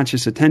our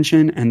conscious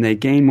attention and they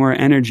gain more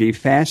energy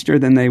faster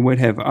than they would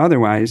have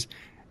otherwise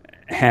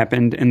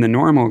happened in the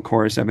normal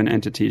course of an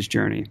entity's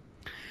journey.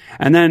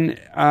 And then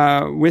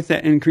with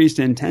that increased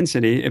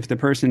intensity, if the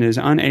person is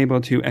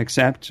unable to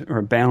accept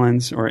or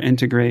balance or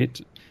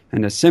integrate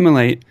and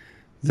assimilate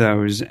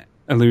those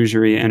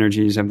illusory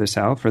energies of the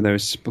self, or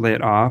those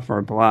split off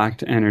or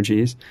blocked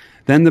energies,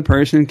 then the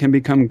person can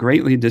become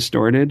greatly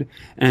distorted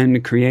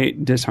and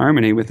create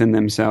disharmony within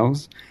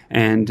themselves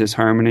and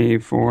disharmony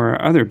for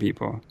other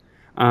people.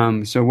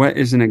 So what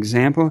is an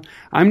example?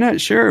 I'm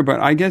not sure, but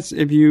I guess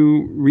if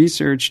you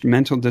researched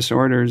mental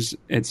disorders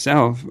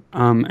itself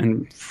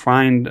and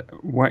find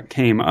what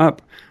came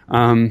up,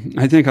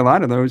 I think a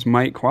lot of those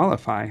might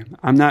qualify.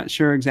 I'm not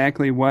sure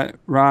exactly what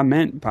Ra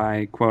meant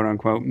by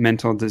quote-unquote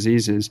mental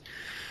diseases,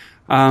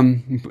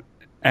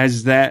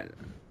 as that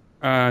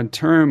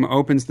term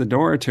opens the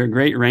door to a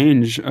great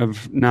range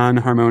of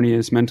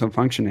non-harmonious mental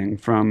functioning,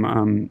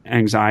 from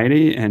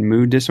anxiety and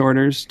mood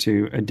disorders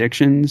to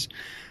addictions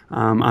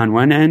on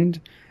one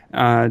end,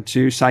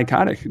 to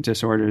psychotic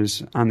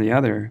disorders on the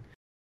other.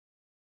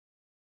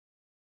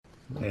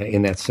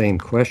 In that same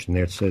question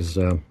there, it says,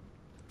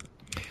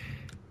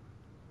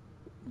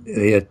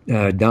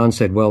 Don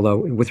said, well,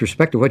 with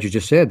respect to what you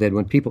just said, that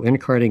when people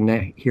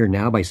incarnating here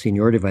now by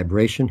seniority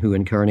vibration who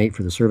incarnate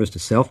for the service to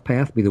self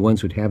path be the ones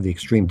who'd have the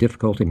extreme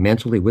difficulty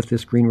mentally with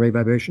this green ray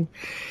vibration?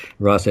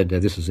 Ross said,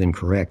 this is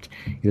incorrect.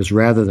 It is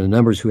rather the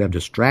numbers who have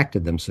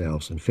distracted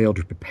themselves and failed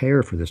to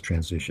prepare for this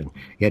transition,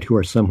 yet who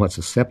are somewhat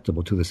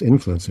susceptible to this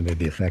influence and may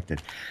be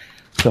affected.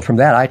 So from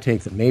that, I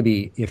take that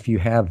maybe if you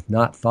have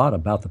not thought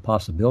about the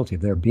possibility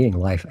of there being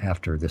life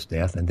after this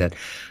death, and that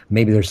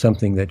maybe there's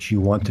something that you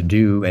want to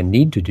do and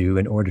need to do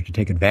in order to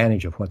take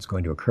advantage of what's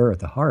going to occur at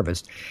the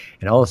harvest,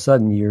 and all of a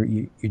sudden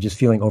you're just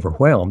feeling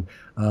overwhelmed,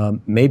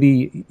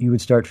 maybe you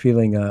would start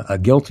feeling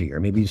guilty, or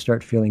maybe you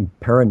start feeling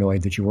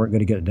paranoid that you weren't going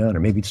to get it done,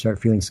 or maybe you'd start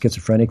feeling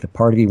schizophrenic that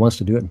part of you wants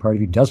to do it and part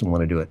of you doesn't want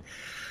to do it.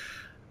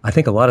 I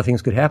think a lot of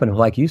things could happen.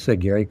 Like you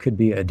said, Gary, it could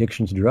be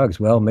addiction to drugs.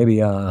 Well, maybe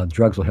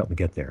drugs will help me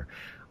get there.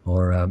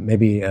 Or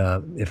maybe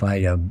if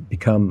I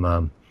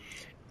become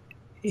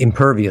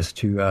impervious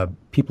to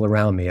people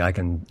around me, I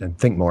can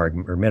think more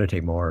or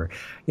meditate more.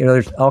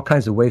 There's all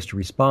kinds of ways to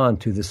respond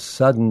to this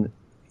sudden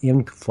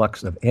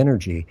influx of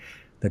energy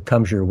that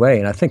comes your way.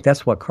 And I think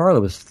that's what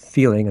Carla was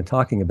feeling and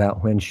talking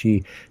about when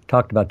she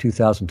talked about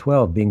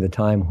 2012 being the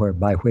time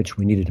by which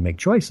we needed to make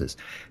choices.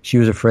 She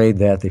was afraid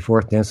that the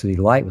fourth density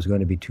light was going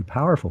to be too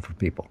powerful for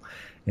people.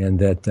 And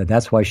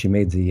that's why she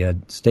made the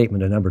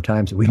statement a number of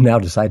times that we've now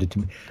decided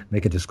to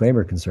make a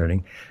disclaimer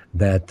concerning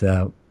that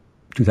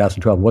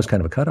 2012 was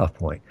kind of a cutoff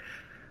point.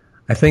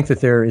 I think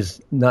that there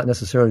is not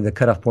necessarily the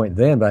cutoff point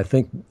then, but I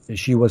think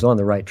she was on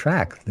the right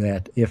track,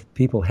 that if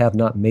people have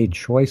not made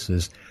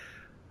choices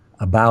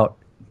about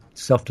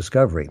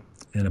self-discovery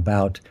and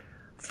about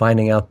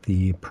finding out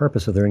the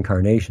purpose of their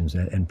incarnations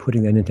and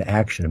putting that into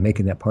action and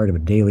making that part of a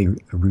daily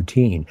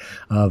routine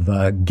of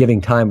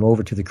giving time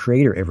over to the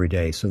Creator every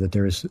day so that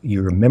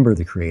you remember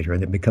the Creator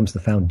and it becomes the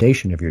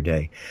foundation of your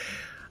day.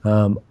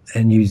 And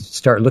you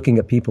start looking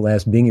at people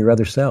as being your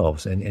other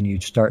selves, and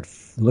you start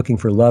looking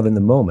for love in the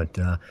moment.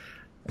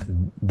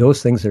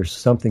 Those things are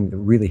something that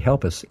really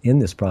help us in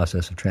this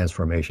process of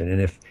transformation.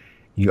 And if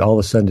you all of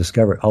a sudden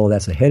discover all of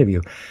that's ahead of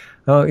you,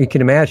 you can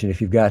imagine if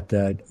you've got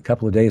a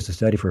couple of days to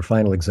study for a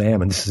final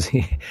exam, and this is,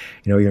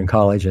 you're in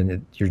college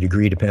and your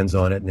degree depends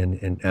on it,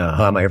 and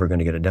how am I ever going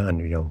to get it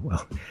done?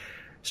 Well,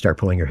 start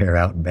pulling your hair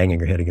out and banging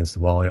your head against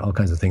the wall. All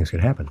kinds of things could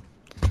happen.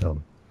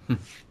 So,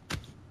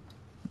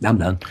 I'm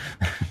done.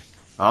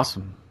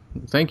 Awesome.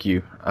 Thank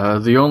you.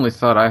 The only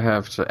thought I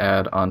have to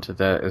add onto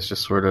that is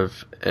just sort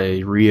of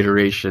a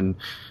reiteration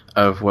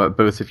of what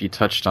both of you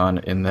touched on,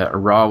 in that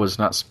Ra was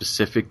not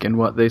specific in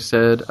what they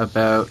said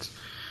about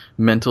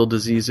mental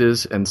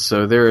diseases, and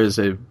so there is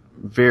a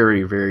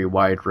very, very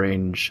wide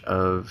range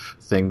of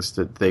things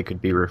that they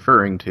could be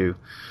referring to.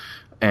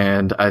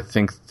 And I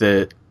think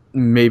that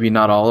maybe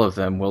not all of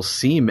them will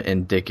seem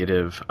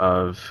indicative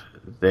of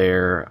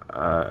their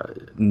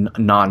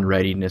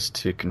non-readiness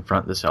to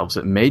confront the selves.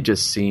 It may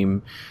just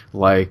seem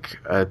like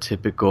a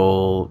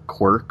typical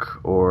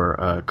quirk or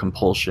a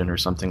compulsion or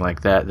something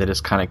like that that is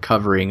kind of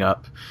covering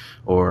up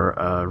or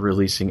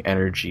releasing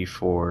energy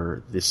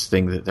for this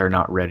thing that they're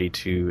not ready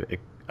to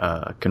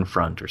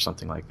confront or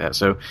something like that.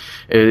 So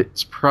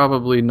it's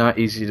probably not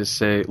easy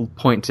to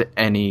point to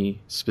any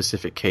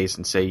specific case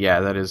and say, yeah,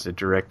 that is a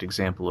direct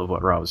example of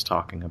what Ra was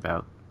talking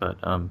about. But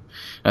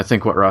I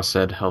think what Ross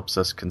said helps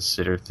us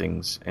consider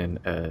things in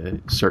a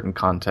certain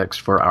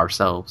context for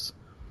ourselves.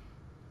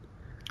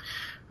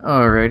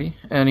 Alrighty.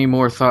 Any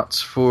more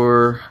thoughts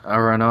for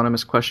our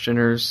anonymous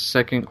questioner's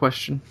second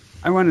question?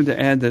 I wanted to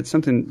add that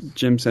something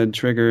Jim said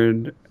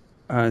triggered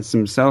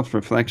some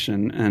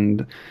self-reflection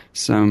and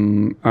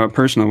some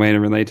personal way to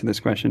relate to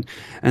this question.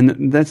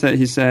 And that's that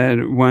he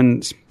said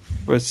one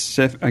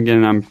specific,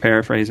 again, I'm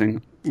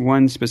paraphrasing,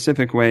 one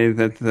specific way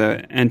that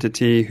the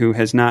entity who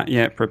has not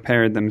yet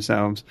prepared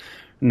themselves,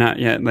 not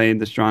yet laid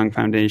the strong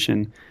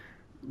foundation,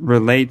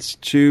 relates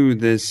to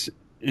this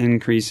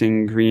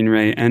increasing green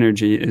ray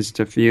energy is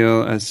to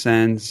feel a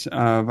sense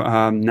of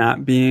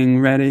not being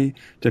ready,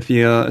 to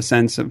feel a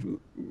sense of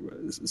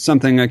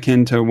something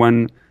akin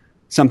to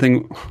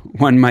something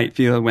one might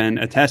feel when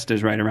a test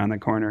is right around the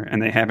corner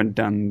and they haven't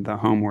done the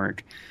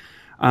homework.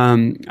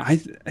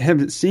 I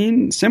have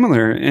seen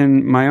similar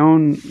in my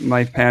own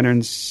life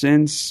patterns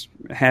since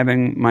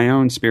having my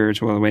own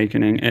spiritual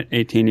awakening at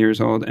 18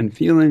 years old and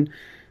feeling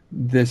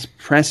this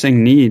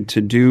pressing need to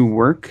do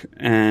work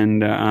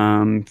and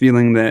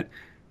feeling that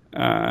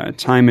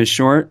time is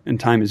short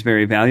and time is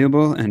very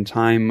valuable and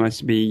time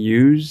must be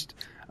used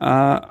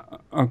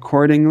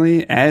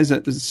accordingly as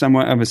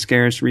somewhat of a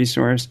scarce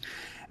resource.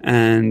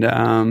 And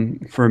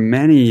for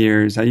many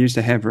years, I used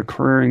to have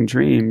recurring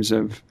dreams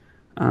of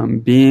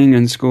being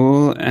in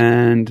school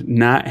and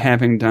not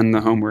having done the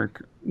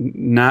homework,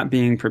 not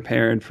being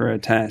prepared for a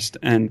test.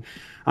 And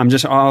I'm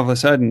just all of a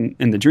sudden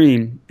in the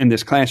dream in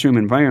this classroom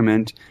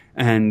environment,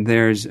 and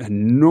there's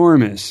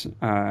enormous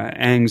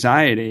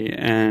anxiety.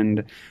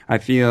 And I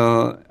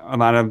feel a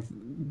lot of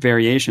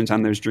variations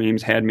on those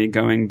dreams had me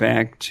going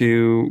back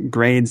to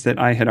grades that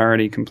I had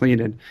already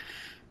completed.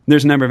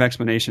 There's a number of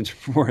explanations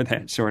for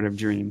that sort of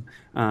dream.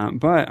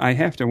 But I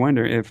have to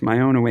wonder if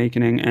my own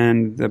awakening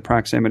and the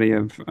proximity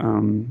of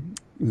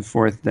the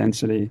fourth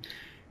density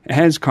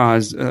has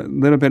caused a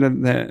little bit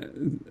of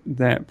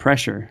that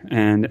pressure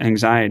and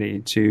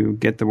anxiety to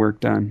get the work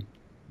done.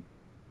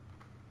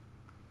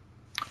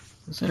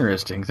 That's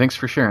interesting. Thanks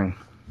for sharing.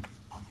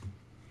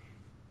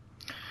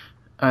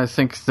 I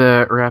think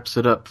that wraps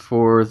it up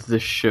for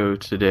this show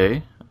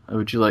today.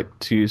 Would you like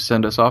to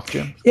send us off,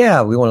 Jim?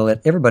 Yeah, we want to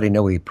let everybody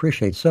know we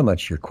appreciate so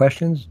much your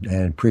questions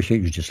and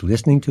appreciate you just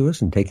listening to us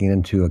and taking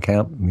into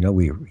account,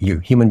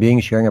 you're human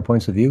beings sharing our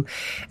points of view.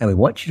 And we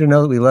want you to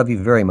know that we love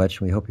you very much,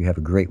 and we hope you have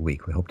a great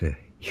week. We hope to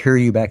hear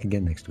you back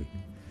again next week.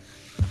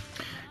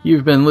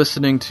 You've been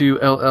listening to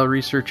LL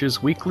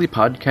Research's weekly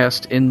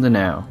podcast, In the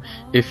Now.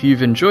 If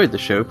you've enjoyed the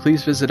show,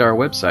 please visit our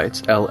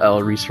websites,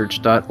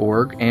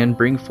 llresearch.org and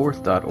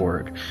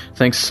bringforth.org.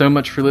 Thanks so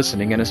much for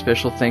listening, and a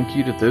special thank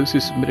you to those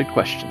who submitted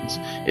questions.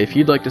 If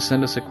you'd like to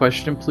send us a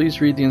question, please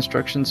read the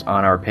instructions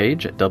on our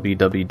page at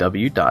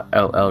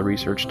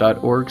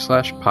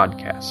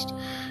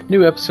www.llresearch.org/podcast.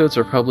 New episodes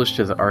are published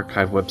to the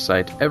archive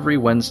website every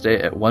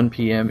Wednesday at 1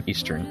 p.m.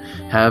 Eastern.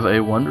 Have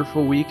a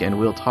wonderful week, and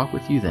we'll talk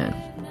with you then.